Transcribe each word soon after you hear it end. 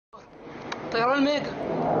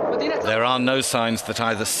There are no signs that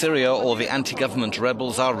either Syria or the anti-government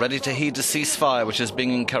rebels are ready to heed a ceasefire, which is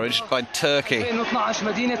being encouraged by Turkey.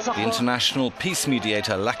 The international peace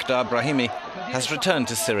mediator, Lakhdar Brahimi, has returned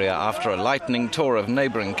to Syria after a lightning tour of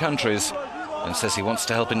neighbouring countries and says he wants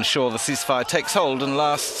to help ensure the ceasefire takes hold and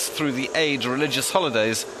lasts through the Eid religious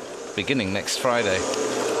holidays beginning next Friday.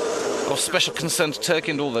 Of special concern to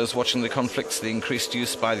Turkey and all those watching the conflicts, the increased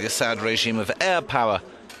use by the Assad regime of air power,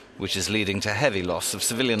 which is leading to heavy loss of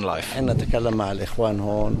civilian life. We're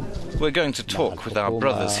going to talk with our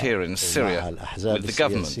brothers here in Syria, with the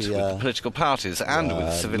government, with the political parties and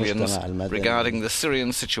with civilians regarding the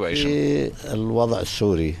Syrian situation.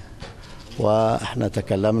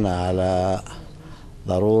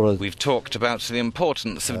 We've talked about the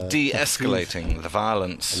importance of de-escalating the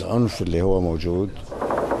violence.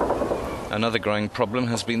 Another growing problem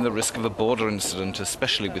has been the risk of a border incident,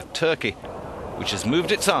 especially with Turkey, which has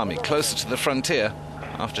moved its army closer to the frontier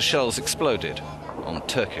after shells exploded on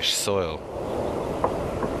Turkish soil.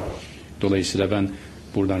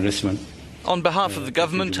 On behalf of the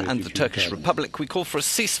government and the Turkish Republic, we call for a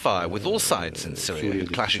ceasefire with all sides in Syria who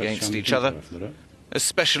clash against each other,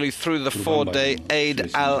 especially through the 4-day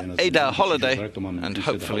Eid al-Adha holiday, and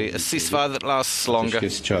hopefully a ceasefire that lasts longer.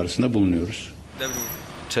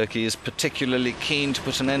 Turkey is particularly keen to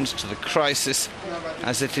put an end to the crisis,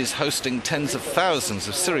 as it is hosting tens of thousands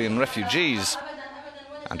of Syrian refugees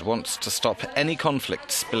and wants to stop any conflict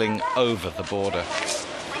spilling over the border.